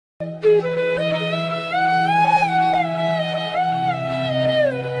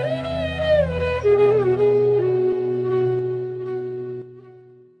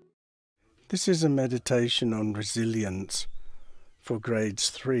This is a meditation on resilience for grades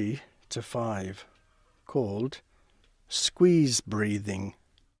 3 to 5, called squeeze breathing.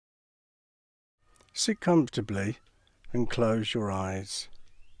 Sit comfortably and close your eyes.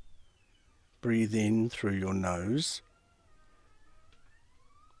 Breathe in through your nose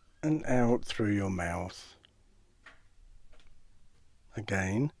and out through your mouth.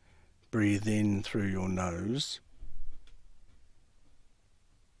 Again, breathe in through your nose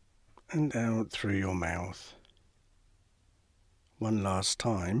and out through your mouth. One last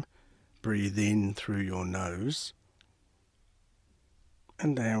time, breathe in through your nose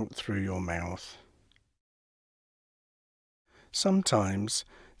and out through your mouth. Sometimes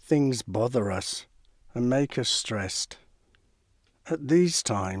things bother us and make us stressed. At these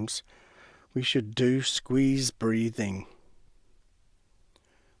times, we should do squeeze breathing.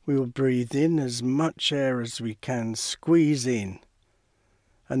 We will breathe in as much air as we can, squeeze in,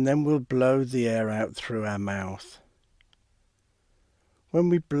 and then we'll blow the air out through our mouth. When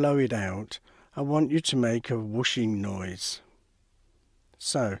we blow it out, I want you to make a whooshing noise.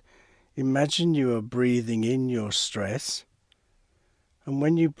 So, imagine you are breathing in your stress, and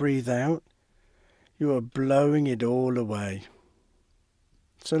when you breathe out, you are blowing it all away.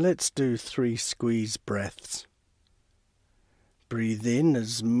 So let's do 3 squeeze breaths. Breathe in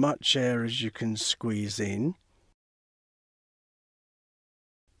as much air as you can squeeze in.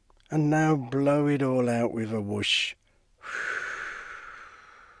 And now blow it all out with a whoosh.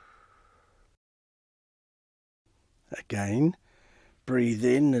 Again, breathe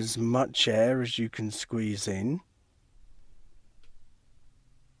in as much air as you can squeeze in.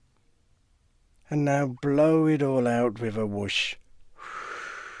 And now blow it all out with a whoosh.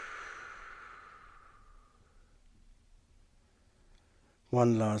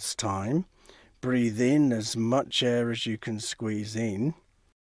 One last time. Breathe in as much air as you can squeeze in.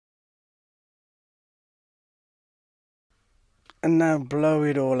 And now blow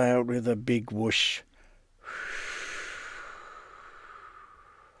it all out with a big whoosh.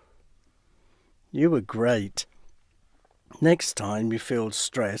 You were great. Next time you feel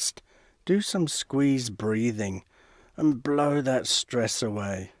stressed, do some squeeze breathing and blow that stress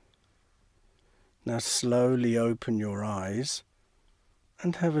away. Now slowly open your eyes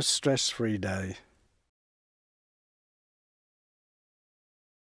and have a stress-free day.